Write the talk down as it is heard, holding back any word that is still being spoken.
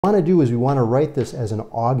want to do is we want to write this as an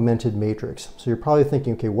augmented matrix. So you're probably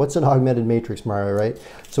thinking, okay, what's an augmented matrix, Mario, right?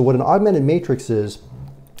 So what an augmented matrix is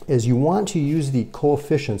you want to use the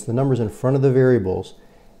coefficients, the numbers in front of the variables,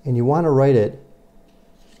 and you want to write it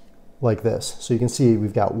like this. So you can see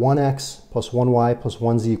we've got 1x plus 1y plus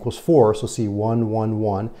 1z equals 4. So see 1, 1,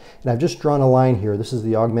 1. And I've just drawn a line here. This is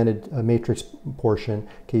the augmented matrix portion.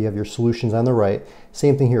 Okay, you have your solutions on the right.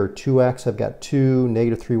 Same thing here, 2x, I've got 2,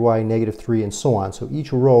 negative 3y, negative 3, and so on. So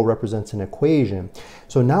each row represents an equation.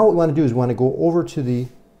 So now what we want to do is we want to go over to the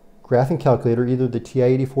graphing calculator, either the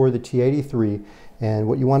TI84 or the TI83. And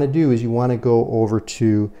what you want to do is you want to go over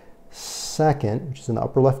to second, which is in the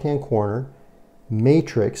upper left-hand corner,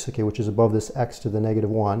 matrix, okay, which is above this x to the negative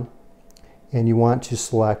 1, and you want to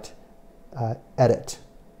select edit.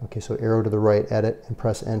 Okay, so arrow to the right, edit, and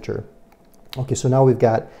press enter. Okay, so now we've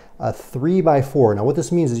got a 3 by 4. Now what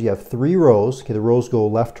this means is you have 3 rows. Okay, the rows go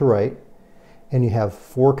left to right, and you have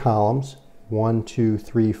 4 columns. 1, 2,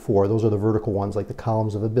 3, 4. Those are the vertical ones, like the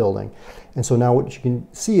columns of a building. And so now what you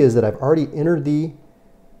can see is that I've already entered the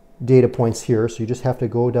data points here. So you just have to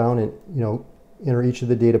go down and, enter each of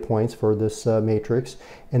the data points for this matrix.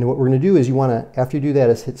 And what we're going to do is you want to, after you do that,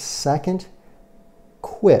 is hit second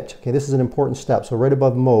quit. Okay, this is an important step. So right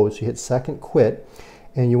above mode, so you hit second quit,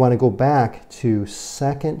 and you want to go back to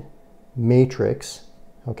second matrix.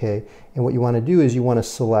 Okay, and what you want to do is you want to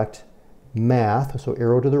select math, so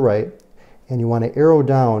arrow to the right, and you want to arrow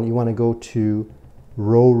down, you want to go to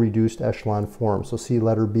row reduced echelon form. So see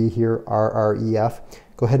letter B here, RREF.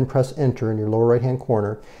 Go ahead and press enter in your lower right hand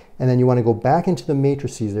corner. And then you want to go back into the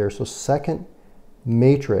matrices there. So second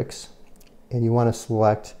matrix, and you want to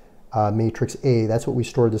select matrix A. That's what we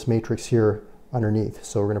stored this matrix here underneath.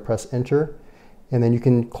 So we're going to press enter. And then you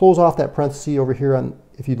can close off that parenthesis over here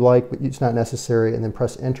if you'd like, but it's not necessary. And then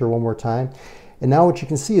press enter one more time. And now what you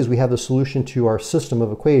can see is we have the solution to our system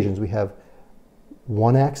of equations. We have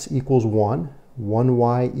 1x equals 1,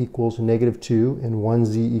 1y equals negative 2, and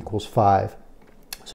 1z equals 5.